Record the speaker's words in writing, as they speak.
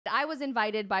I was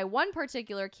invited by one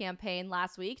particular campaign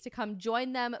last week to come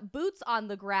join them boots on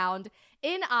the ground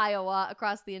in Iowa,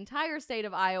 across the entire state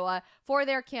of Iowa, for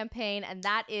their campaign, and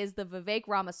that is the Vivek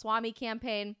Ramaswamy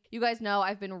campaign. You guys know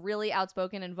I've been really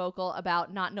outspoken and vocal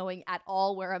about not knowing at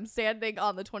all where I'm standing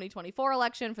on the 2024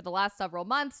 election for the last several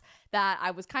months, that I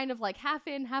was kind of like half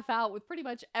in, half out with pretty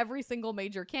much every single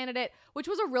major candidate, which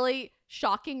was a really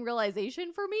shocking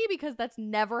realization for me because that's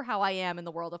never how I am in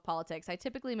the world of politics. I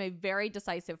typically am a very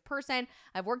decisive person.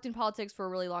 I've worked in politics for a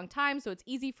really long time, so it's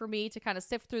easy for me to kind of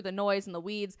sift through the noise and the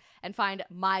weeds and find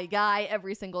my guy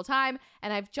every single time.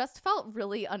 And I've just felt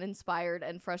really uninspired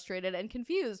and frustrated and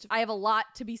confused. I have a lot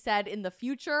to be said in the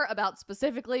future about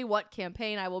specifically what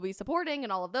campaign I will be supporting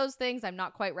and all of those things. I'm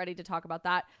not quite ready to talk about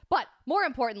that. But more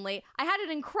importantly, I had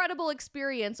an incredible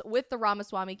experience with the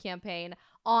Ramaswamy campaign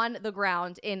on the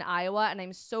ground in Iowa, and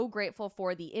I'm so grateful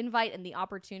for the invite and the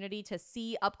opportunity to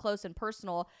see up close and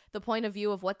personal the point of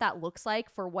view of what that looks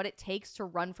like for what it takes to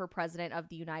run for president of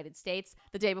the United States.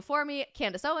 The day before me,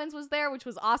 Candace Owens was there, which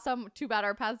was awesome. Too bad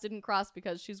our paths didn't cross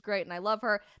because she's great and I love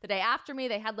her. The day after me,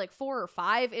 they had like 4 or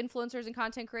 5 influencers and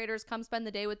content creators come spend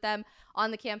the day with them on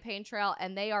the campaign trail,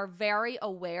 and they are very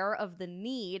aware of the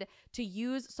need to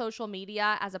use social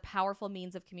media as a powerful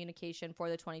means of communication for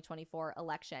the 2024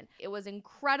 election. It was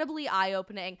incredibly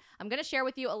eye-opening. I'm going to share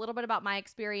with you a little bit about my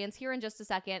experience here in just a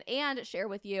second and share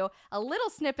with you a little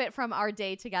snippet from our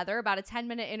day together, about a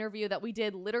 10-minute interview that we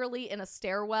did literally in a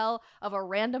stairwell of a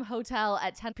random hotel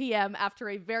at 10 p.m. after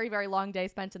a very, very long day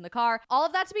spent in the car. All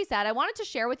of that to be said, I wanted to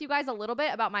share with you guys a little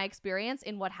bit about my experience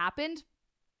in what happened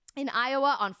in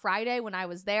Iowa on Friday when I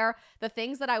was there, the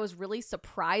things that I was really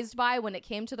surprised by when it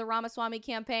came to the Ramaswamy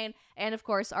campaign, and of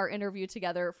course our interview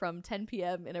together from 10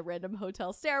 p.m. in a random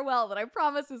hotel stairwell that I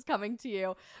promise is coming to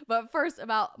you. But first,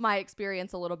 about my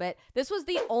experience a little bit. This was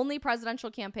the only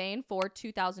presidential campaign for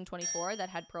 2024 that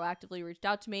had proactively reached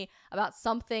out to me about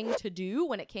something to do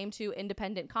when it came to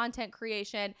independent content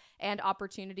creation and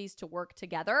opportunities to work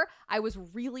together. I was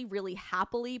really, really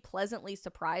happily, pleasantly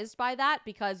surprised by that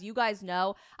because you guys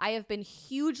know I have been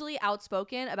hugely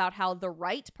outspoken about how the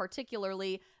right,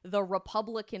 particularly the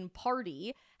Republican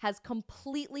Party, has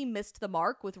completely missed the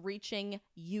mark with reaching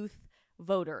youth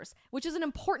voters, which is an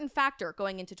important factor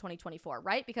going into 2024,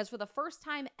 right? Because for the first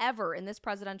time ever in this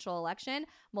presidential election,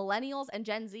 millennials and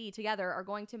Gen Z together are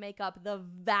going to make up the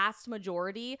vast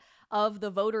majority of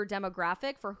the voter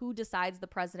demographic for who decides the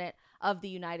president of the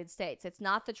United States. It's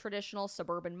not the traditional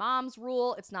suburban moms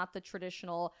rule. It's not the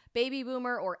traditional baby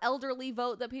boomer or elderly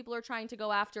vote that people are trying to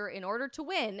go after. In order to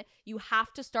win, you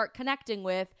have to start connecting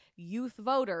with youth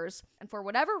voters. And for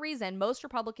whatever reason, most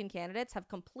Republican candidates have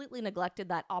completely neglected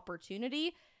that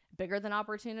opportunity. Bigger than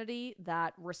opportunity,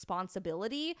 that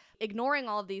responsibility. Ignoring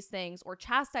all of these things or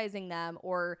chastising them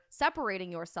or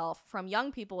separating yourself from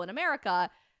young people in America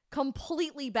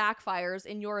completely backfires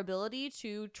in your ability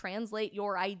to translate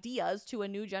your ideas to a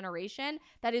new generation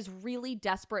that is really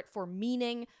desperate for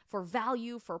meaning, for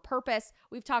value, for purpose.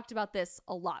 We've talked about this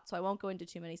a lot, so I won't go into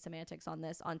too many semantics on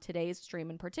this on today's stream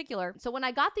in particular. So when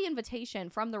I got the invitation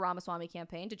from the Ramaswamy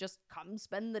campaign to just come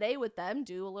spend the day with them,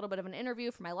 do a little bit of an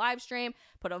interview for my live stream,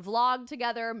 put a vlog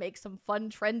together, make some fun,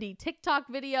 trendy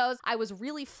TikTok videos, I was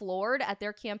really floored at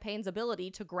their campaign's ability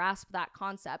to grasp that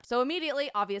concept. So immediately,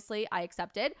 obviously, I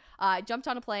accepted. I jumped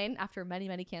on a plane after many,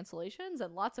 many cancellations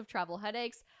and lots of travel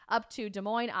headaches up to Des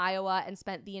Moines, Iowa, and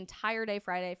spent the entire day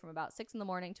Friday from about 6 in the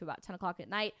morning to about 10 o'clock at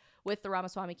night with the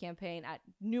Ramaswamy campaign at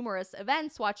numerous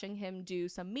events, watching him do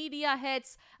some media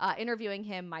hits, interviewing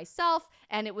him myself,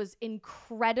 and it was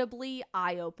incredibly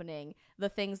eye-opening, the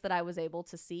things that I was able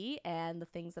to see and the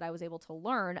things that I was able to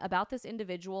learn about this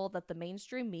individual that the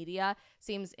mainstream media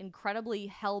seems incredibly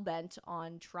hell-bent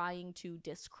on trying to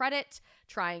discredit,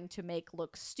 trying to make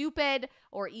look stupid,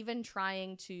 or even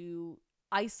trying to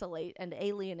isolate and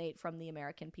alienate from the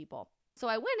American people. So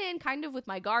I went in kind of with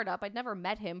my guard up. I'd never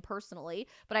met him personally,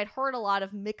 but I'd heard a lot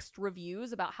of mixed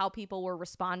reviews about how people were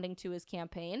responding to his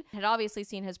campaign. Had obviously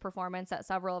seen his performance at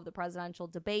several of the presidential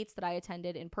debates that I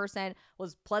attended in person,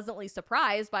 was pleasantly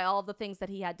surprised by all of the things that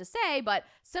he had to say, but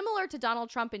similar to Donald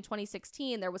Trump in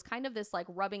 2016, there was kind of this like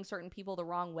rubbing certain people the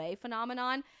wrong way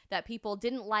phenomenon that people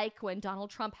didn't like when Donald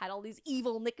Trump had all these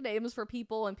evil nicknames for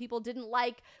people, and people didn't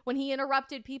like when he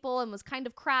interrupted people and was kind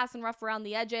of crass and rough around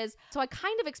the edges. So I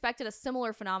kind of expected a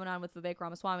similar phenomenon with Vivek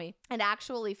Ramaswamy and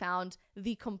actually found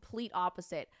the complete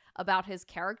opposite about his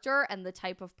character and the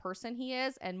type of person he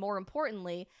is, and more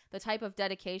importantly, the type of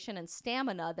dedication and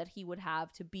stamina that he would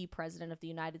have to be president of the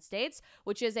United States,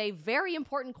 which is a very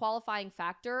important qualifying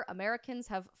factor Americans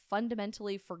have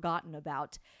fundamentally forgotten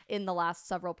about in the last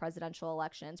several presidential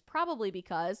elections, probably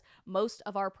because most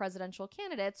of our presidential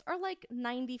candidates are like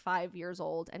 95 years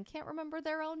old and can't remember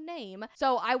their own name.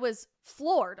 So I was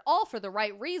floored, all for the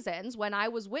right reasons, when I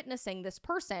was witnessing this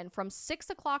person from 6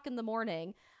 o'clock in the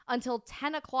morning until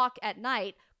 10 o'clock at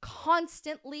night,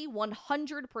 constantly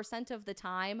 100% of the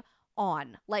time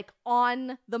on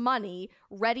the money,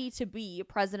 ready to be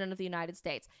president of the United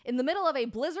States in the middle of a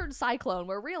blizzard cyclone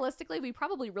where realistically we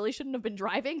probably really shouldn't have been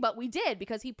driving, but we did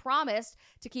because he promised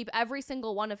to keep every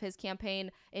single one of his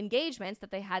campaign engagements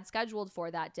that they had scheduled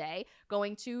for that day,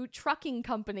 going to trucking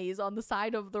companies on the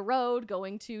side of the road,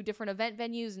 going to different event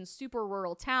venues in super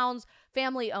rural towns,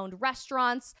 family-owned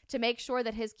restaurants, to make sure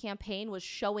that his campaign was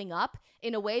showing up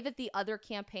in a way that the other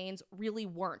campaigns really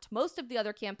weren't. Most of the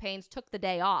other campaigns took the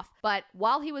day off, but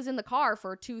while he was in the car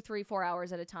for 2, 3, 4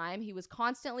 hours at a time, he was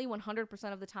constantly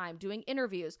 100% of the time doing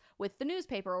interviews with the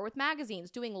newspaper or with magazines,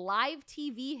 doing live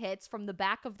TV hits from the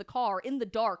back of the car in the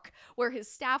dark, where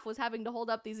his staff was having to hold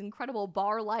up these incredible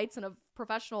bar lights and a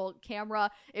professional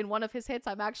camera. In one of his hits,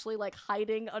 I'm actually like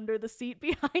hiding under the seat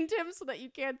behind him so that you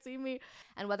can't see me.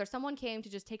 And whether someone came to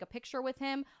just take a picture with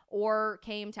him or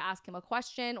came to ask him a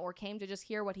question or came to just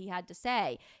hear what he had to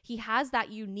say, he has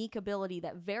that unique ability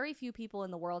that very few people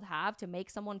in the world have to make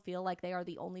someone feel like they are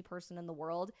the only person in the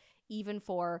world, even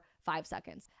for 5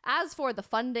 seconds. As for the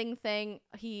funding thing,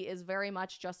 he is very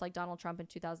much just like Donald Trump in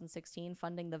 2016,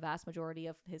 funding the vast majority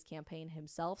of his campaign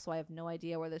himself. So I have no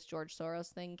idea where this George Soros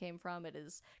thing came from. It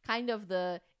is kind of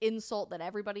the insult that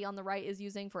everybody on the right is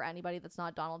using for anybody that's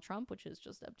not Donald Trump, which is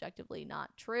just objectively not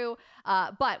true.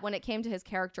 But when it came to his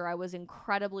character, I was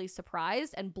incredibly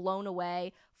surprised and blown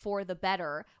away for the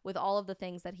better with all of the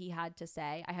things that he had to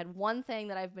say. I had one thing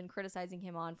that I've been criticizing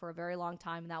him on for a very long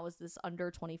time, and that was this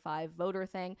under 25 voter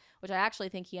thing, which I actually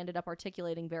think he ended up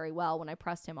articulating very well when I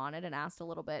pressed him on it and asked a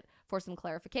little bit for some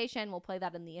clarification. We'll play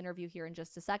that in the interview here in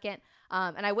just a second.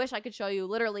 And I wish I could show you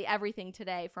literally everything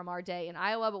today from our day in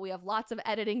Iowa, but we have lots of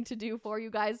editing to do for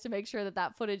you guys to make sure that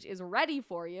that footage is ready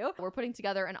for you. We're putting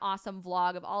together an awesome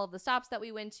vlog of all of the stops that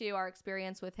we went to, our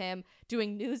experience with him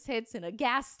doing news hits in a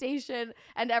gas station,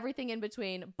 and everything in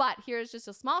between. But here's just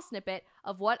a small snippet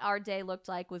of what our day looked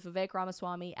like with Vivek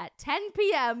Ramaswamy at 10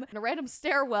 p.m. in a random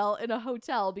stairwell in a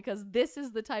hotel, because this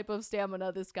is the type of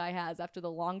stamina this guy has after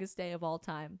the longest day of all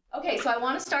time. Okay, so I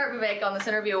want to start, Vivek, on this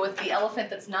interview with the elephant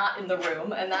that's not in the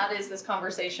room, and that is this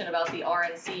conversation about the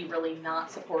RNC really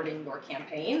not supporting your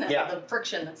campaign and the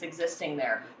friction that's existing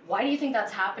there. Why do you think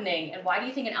that's happening, and why do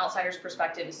you think an outsider's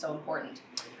perspective is so important?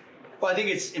 Well, I think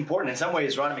it's important. In some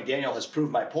ways, Ronna McDaniel has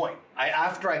proved my point.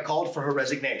 After I called for her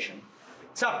resignation,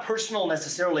 it's not personal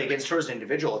necessarily against her as an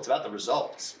individual, it's about the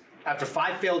results. After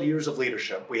 5 failed years of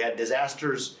leadership, we had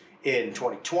disasters in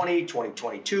 2020,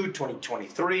 2022,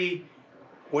 2023.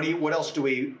 What else do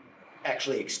we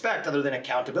actually expect other than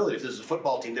accountability? If this is a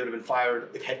football team, they would have been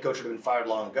fired, the head coach would have been fired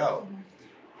long ago. Mm-hmm.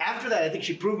 After that, I think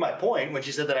she proved my point when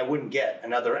she said that I wouldn't get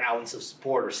another ounce of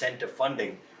support or cent of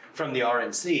funding from the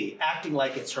RNC, acting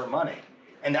like it's her money.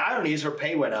 And the irony is her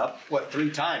pay went up,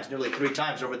 nearly three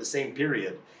times over the same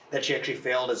period that she actually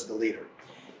failed as the leader.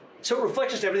 So it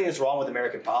reflects just everything that's wrong with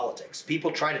American politics.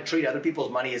 People try to treat other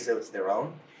people's money as though it's their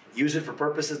own, use it for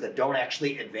purposes that don't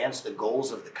actually advance the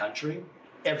goals of the country.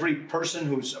 Every person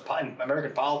who's in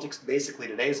American politics basically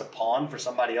today is a pawn for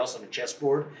somebody else on a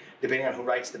chessboard, depending on who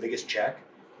writes the biggest check.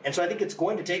 And so I think it's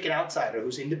going to take an outsider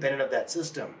who's independent of that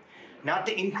system, not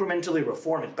to incrementally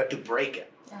reform it, but to break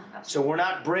it. Yeah, so we're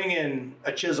not bringing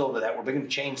a chisel to that, we're bringing a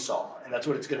chainsaw. And that's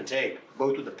what it's going to take,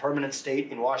 both with the permanent state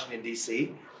in Washington,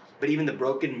 D.C., but even the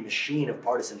broken machine of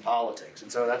partisan politics.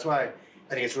 And so that's why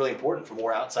I think it's really important for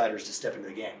more outsiders to step into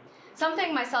the game.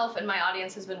 Something myself and my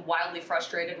audience has been wildly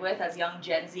frustrated with as young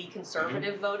Gen Z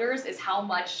conservative voters is how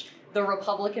much the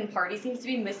Republican Party seems to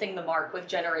be missing the mark with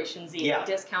Generation Z. They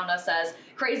discount us as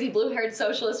crazy blue-haired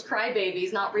socialist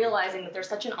crybabies, not realizing that there's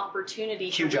such an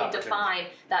opportunity to redefine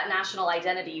that national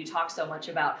identity you talk so much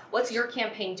about. What's your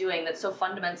campaign doing that's so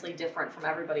fundamentally different from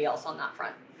everybody else on that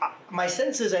front? My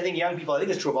sense is I think young people, I think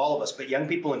it's true of all of us, but young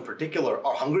people in particular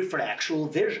are hungry for an actual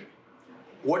vision.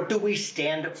 What do we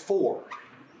stand for?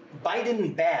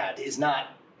 Biden bad is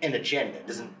not an agenda. It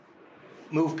doesn't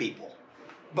move people.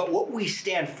 But what we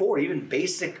stand for, even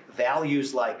basic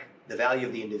values like the value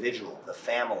of the individual, the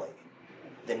family,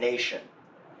 the nation,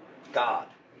 God,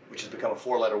 which has become a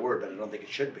 4-letter word, but I don't think it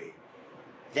should be,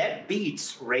 that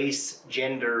beats race,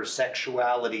 gender,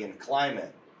 sexuality, and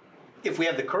climate if we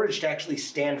have the courage to actually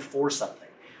stand for something.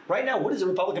 Right now, what is the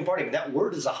Republican Party? I mean, that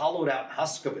word is a hollowed out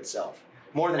husk of itself.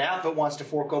 More than half of it wants to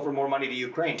fork over more money to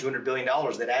Ukraine, $200 billion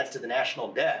that adds to the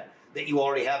national debt that you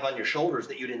already have on your shoulders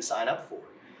that you didn't sign up for.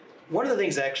 One of the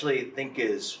things I actually think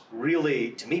is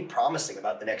really, to me, promising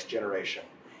about the next generation,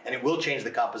 and it will change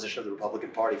the composition of the Republican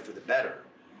Party for the better,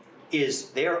 is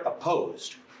they're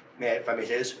opposed, if I may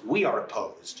say this, we are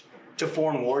opposed to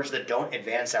foreign wars that don't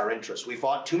advance our interests. We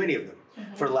fought too many of them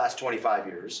for the last 25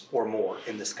 years or more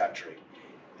in this country.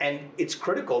 And it's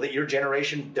critical that your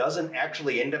generation doesn't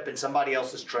actually end up in somebody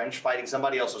else's trench fighting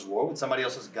somebody else's war with somebody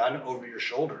else's gun over your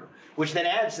shoulder, which then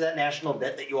adds to that national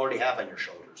debt that you already have on your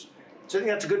shoulders. So I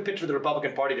think that's a good pitch for the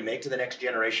Republican Party to make to the next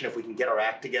generation if we can get our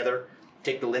act together,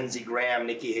 take the Lindsey Graham,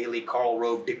 Nikki Haley, Karl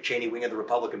Rove, Dick Cheney wing of the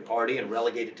Republican Party and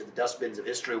relegate it to the dustbins of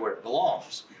history where it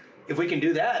belongs. If we can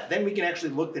do that, then we can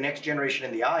actually look the next generation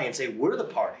in the eye and say, we're the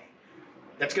party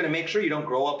that's going to make sure you don't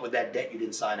grow up with that debt you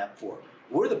didn't sign up for.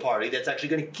 We're the party that's actually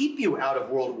going to keep you out of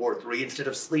World War III instead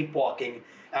of sleepwalking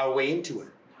our way into it.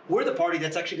 We're the party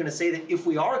that's actually going to say that if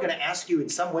we are going to ask you in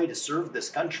some way to serve this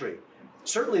country,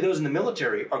 certainly those in the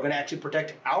military are going to actually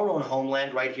protect our own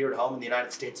homeland right here at home in the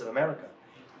United States of America.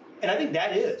 And I think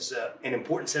that is an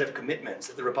important set of commitments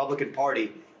that the Republican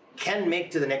Party can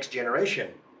make to the next generation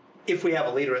if we have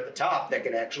a leader at the top that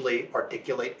can actually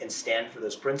articulate and stand for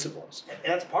those principles.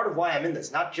 And that's part of why I'm in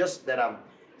this, not just that I'm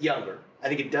younger. I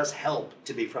think it does help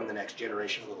to be from the next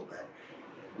generation a little bit.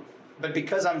 But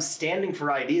because I'm standing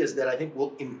for ideas that I think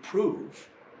will improve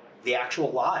the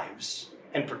actual lives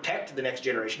and protect the next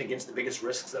generation against the biggest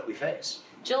risks that we face.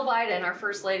 Jill Biden, our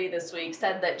first lady this week,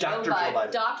 said that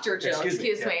Dr. Jill,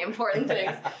 excuse me, important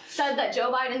things, said that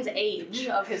Joe Biden's age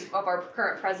of our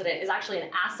current president is actually an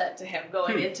asset to him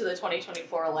going into the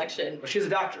 2024 election. Well, she's a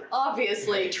doctor.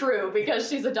 Obviously true, because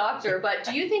she's a doctor. But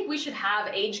do you think we should have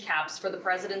age caps for the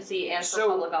presidency and for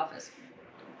public office?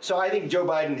 So I think Joe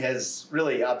Biden has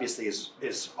really, obviously,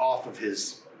 is off of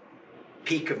his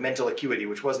peak of mental acuity,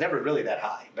 which was never really that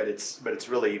high, but it's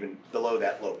really even below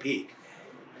that low peak.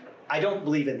 I don't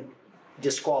believe in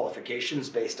disqualifications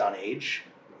based on age,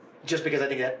 just because I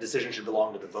think that decision should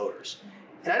belong to the voters.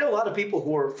 And I know a lot of people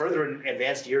who are further in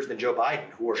advanced years than Joe Biden,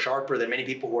 who are sharper than many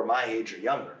people who are my age or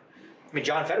younger. I mean,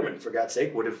 John Fetterman, for God's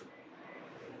sake, would have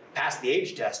passed the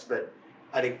age test, but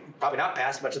I think probably not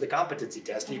passed much of the competency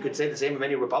test. And you could say the same of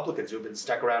many Republicans who have been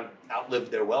stuck around,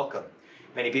 outlived their welcome.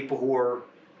 Many people who are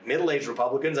middle-aged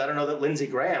Republicans, I don't know that Lindsey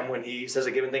Graham, when he says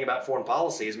a given thing about foreign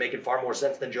policy, is making far more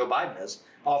sense than Joe Biden is.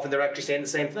 Often they're actually saying the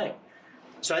same thing.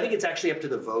 So I think it's actually up to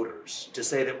the voters to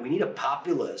say that we need a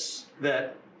populace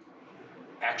that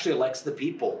actually elects the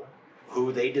people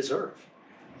who they deserve.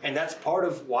 And that's part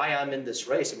of why I'm in this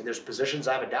race. I mean, there's positions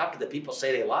I've adopted that people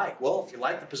say they like. Well, if you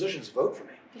like the positions, vote for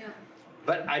me. Yeah.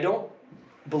 But I don't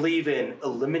believe in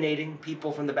eliminating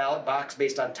people from the ballot box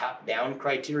based on top-down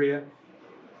criteria.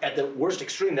 At the worst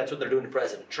extreme, that's what they're doing to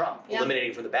President Trump,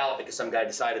 eliminating from the ballot because some guy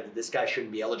decided that this guy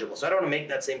shouldn't be eligible. So I don't want to make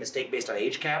that same mistake based on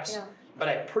age caps, but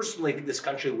I personally think this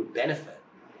country would benefit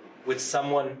with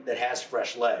someone that has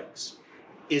fresh legs,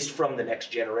 is from the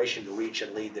next generation to reach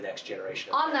and lead the next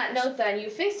generation. On that note then, you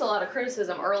faced a lot of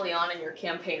criticism early on in your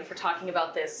campaign for talking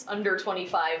about this under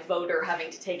 25 voter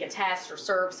having to take a test or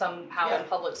serve somehow in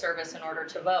public service in order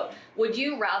to vote. Would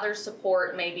you rather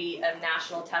support maybe a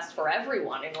national test for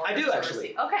everyone in order to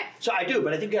receive? Okay. So I do,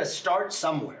 but I think you got to start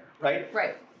somewhere, right?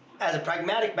 Right. As a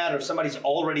pragmatic matter, if somebody's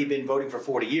already been voting for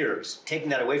 40 years, taking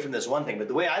that away from this one thing. But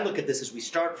the way I look at this is we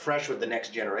start fresh with the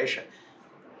next generation.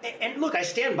 And look, I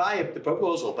stand by the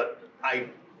proposal, but I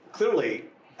clearly,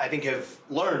 I think, have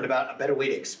learned about a better way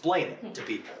to explain it to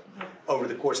people over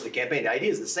the course of the campaign. The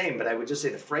idea is the same, but I would just say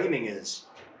the framing is,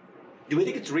 do we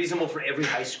think it's reasonable for every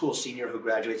high school senior who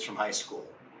graduates from high school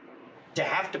to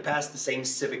have to pass the same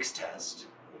civics test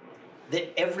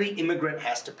that every immigrant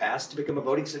has to pass to become a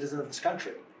voting citizen of this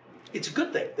country? It's a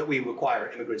good thing that we require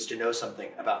immigrants to know something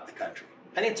about the country.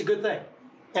 I think it's a good thing.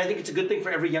 And I think it's a good thing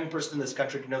for every young person in this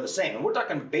country to know the same. And we're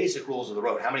talking basic rules of the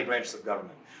road. How many branches of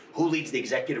government? Who leads the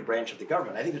executive branch of the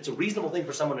government? I think it's a reasonable thing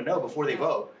for someone to know before they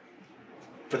vote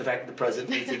for the fact that the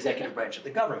president leads the executive branch of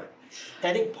the government.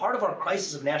 And I think part of our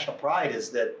crisis of national pride is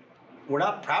that we're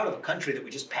not proud of a country that we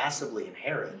just passively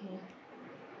inherit.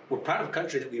 We're proud of a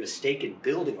country that we have a stake in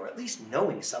building or at least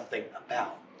knowing something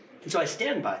about. And so I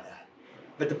stand by that.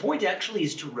 But the point actually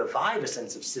is to revive a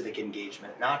sense of civic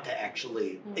engagement, not to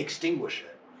actually extinguish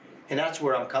it. And that's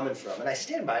where I'm coming from. And I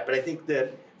stand by it, but I think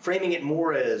that framing it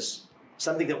more as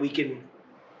something that we can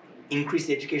increase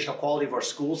the educational quality of our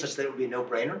schools such that it would be a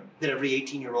no-brainer, that every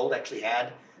 18-year-old actually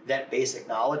had that basic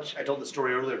knowledge. I told the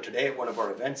story earlier today at one of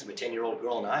our events of a 10-year-old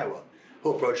girl in Iowa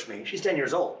who approached me. She's 10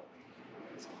 years old.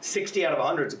 60 out of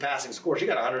 100 is a passing score. She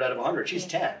got 100 out of 100. She's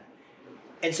 10.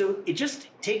 And so it just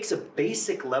takes a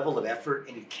basic level of effort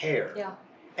and care. Yeah.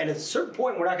 And at a certain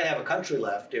point, we're not going to have a country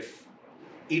left if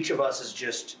each of us is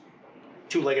just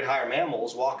two-legged higher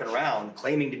mammals walking around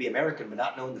claiming to be American but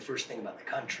not knowing the first thing about the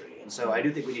country. And so I do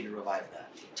think we need to revive that.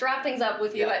 To wrap things up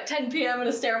with you at 10 p.m. in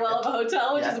a stairwell of a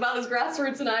hotel, which is about as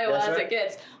grassroots in Iowa as it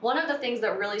gets. One of the things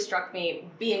that really struck me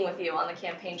being with you on the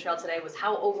campaign trail today was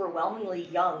how overwhelmingly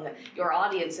young your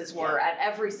audiences were at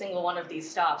every single one of these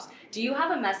stops. Do you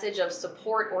have a message of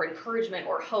support or encouragement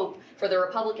or hope for the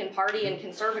Republican Party and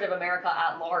conservative America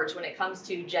at large when it comes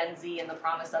to Gen Z and the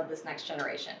promise of this next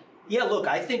generation? Yeah, look,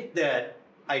 I think that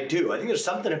I do. I think there's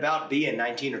something about being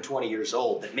 19 or 20 years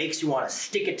old that makes you want to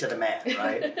stick it to the man,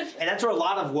 right? And that's where a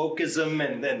lot of wokeism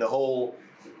and the whole,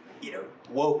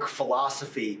 woke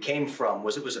philosophy came from.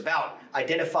 It was about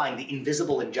identifying the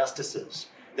invisible injustices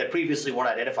that previously weren't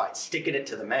identified, sticking it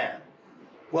to the man.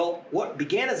 Well, what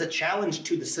began as a challenge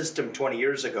to the system 20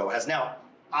 years ago has now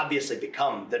obviously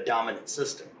become the dominant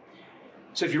system.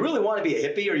 So if you really want to be a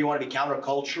hippie or you want to be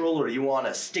countercultural or you want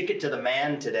to stick it to the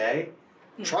man today,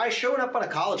 try showing up on a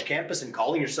college campus and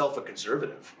calling yourself a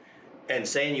conservative and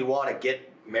saying you want to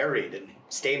get married and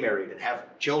stay married and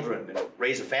have children and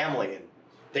raise a family and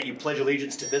that you pledge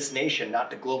allegiance to this nation, not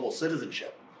to global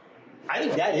citizenship. I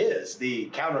think that is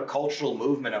the countercultural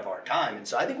movement of our time. And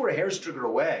so I think we're a hair's trigger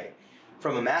away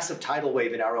from a massive tidal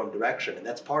wave in our own direction. And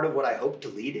that's part of what I hope to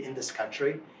lead in this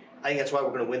country. I think that's why we're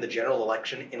going to win the general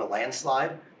election in a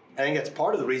landslide. I think that's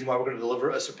part of the reason why we're going to deliver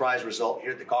a surprise result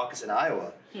here at the caucus in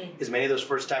Iowa, is many of those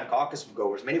first-time caucus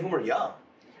goers, many of whom are young,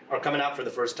 are coming out for the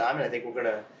first time, and I think we're going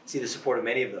to see the support of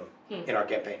many of them in our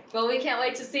campaign. Well, we can't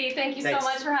wait to see. Thank you so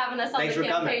much for having us on the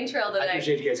campaign trail today. I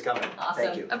appreciate you guys coming. Awesome.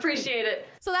 Thank you. Appreciate it.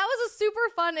 So that was a super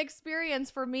fun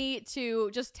experience for me to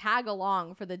just tag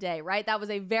along for the day, right? That was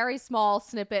a very small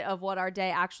snippet of what our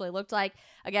day actually looked like.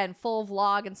 Again, full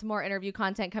vlog and some more interview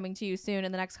content coming to you soon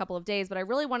in the next couple of days, but I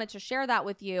really wanted to share that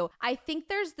with you. I think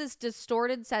there's this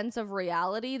distorted sense of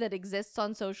reality that exists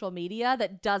on social media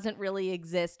that doesn't really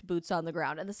exist boots on the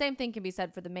ground. And the same thing can be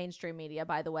said for the mainstream media,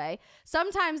 by the way.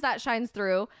 Sometimes that shines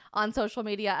through on social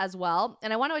media as well.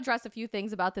 And I want to address a few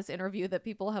things about this interview that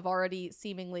people have already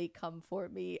seemingly come for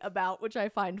me about, which I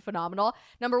find phenomenal.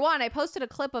 Number one, I posted a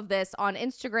clip of this on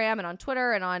Instagram and on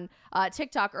Twitter and on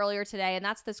TikTok earlier today, and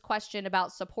that's this question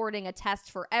about supporting a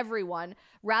test for everyone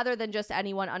rather than just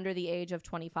anyone under the age of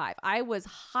 25. I was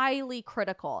highly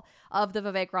critical of the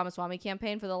Vivek Ramaswamy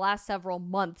campaign for the last several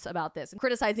months about this, and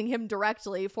criticizing him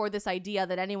directly for this idea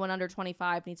that anyone under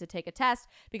 25 needs to take a test,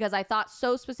 because I thought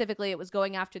so specifically it was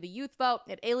going after the youth vote.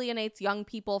 It alienates young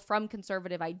people from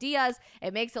conservative ideas.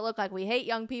 It makes it look like we hate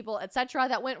young people, etc.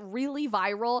 That went really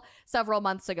viral several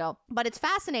months ago. But it's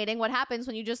fascinating what happens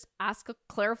when you just ask a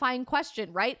clarifying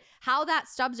question, right? How that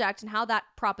subject and how that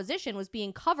proposition was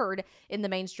being covered in the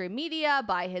mainstream media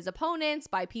by his opponents,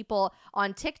 by people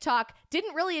on TikTok,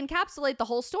 didn't really encapsulate the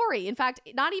whole story. In fact,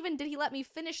 not even did he let me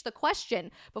finish the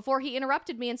question before he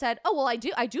interrupted me and said, "Oh, well, I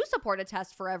do support a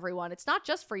test for everyone. It's not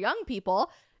just for young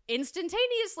people."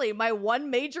 Instantaneously, my one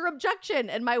major objection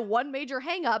and my one major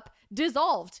hangup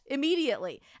dissolved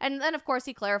immediately. And then, of course,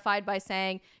 he clarified by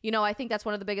saying, I think that's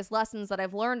one of the biggest lessons that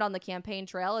I've learned on the campaign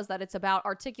trail is that it's about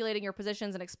articulating your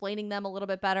positions and explaining them a little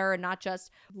bit better and not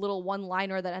just little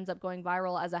one-liner that ends up going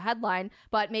viral as a headline.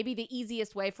 But maybe the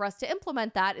easiest way for us to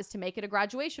implement that is to make it a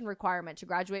graduation requirement to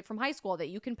graduate from high school, that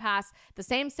you can pass the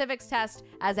same civics test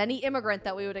as any immigrant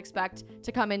that we would expect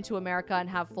to come into America and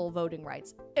have full voting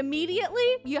rights. Immediately,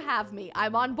 you have me.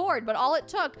 I'm on board. But all it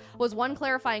took was one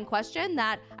clarifying question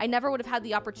that I never would have had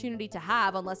the opportunity to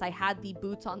have unless I had the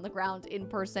boots on the ground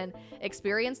in-person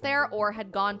experience there or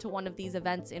had gone to one of these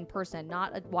events in person,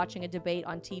 not watching a debate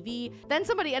on TV. Then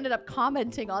somebody ended up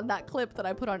commenting on that clip that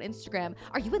I put on Instagram.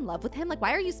 "Are you in love with him? Like,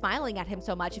 why are you smiling at him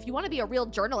so much? If you want to be a real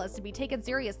journalist and be taken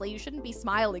seriously, you shouldn't be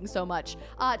smiling so much."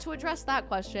 To address that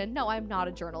question, no, I'm not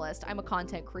a journalist. I'm a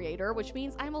content creator, which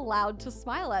means I'm allowed to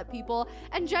smile at people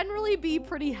and generally be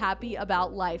pretty happy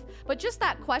about life. But just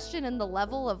that question and the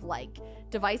level of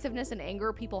divisiveness and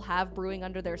anger people have brewing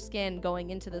under their skin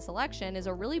going into this election is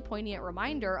a really poignant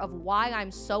reminder of why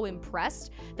I'm so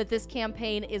impressed that this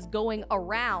campaign is going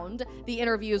around the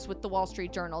interviews with the Wall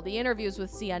Street Journal, the interviews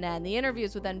with CNN, the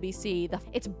interviews with NBC.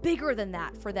 It's bigger than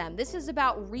that for them. This is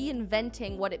about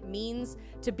reinventing what it means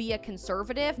to be a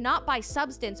conservative, not by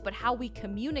substance, but how we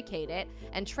communicate it,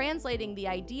 and translating the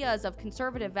ideas of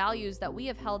conservative values that we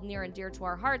have held near and dear to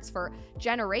our hearts for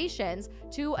generations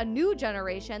to a new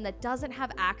generation that doesn't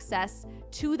have access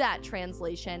to that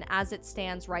translation as it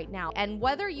stands right now. And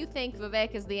whether you think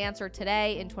Vivek is the answer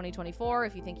today in 2024,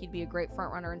 if you think he'd be a great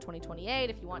frontrunner in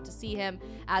 2028, if you want to see him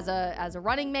as a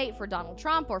running mate for Donald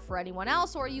Trump or for anyone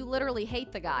else, or you literally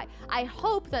hate the guy, I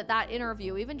hope that that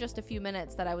interview, even just a few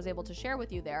minutes that I was able to share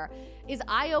with you there, is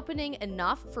eye-opening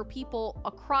enough for people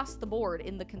across the board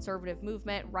in the conservative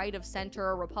movement, right of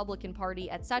center, Republican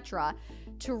Party, etc.,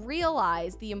 to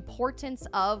realize the importance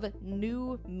of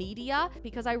new media,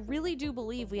 because I really do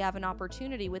believe we have an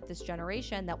opportunity with this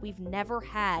generation that we've never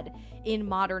had in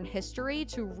modern history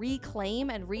to reclaim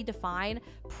and redefine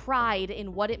pride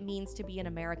in what it means to be an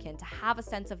American, to have a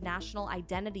sense of national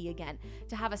identity again,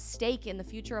 to have a stake in the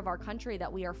future of our country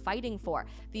that we are fighting for,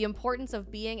 the importance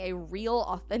of being a real,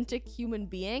 authentic human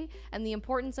being, and the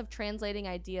importance of translating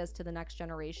ideas to the next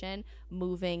generation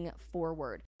moving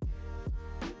forward.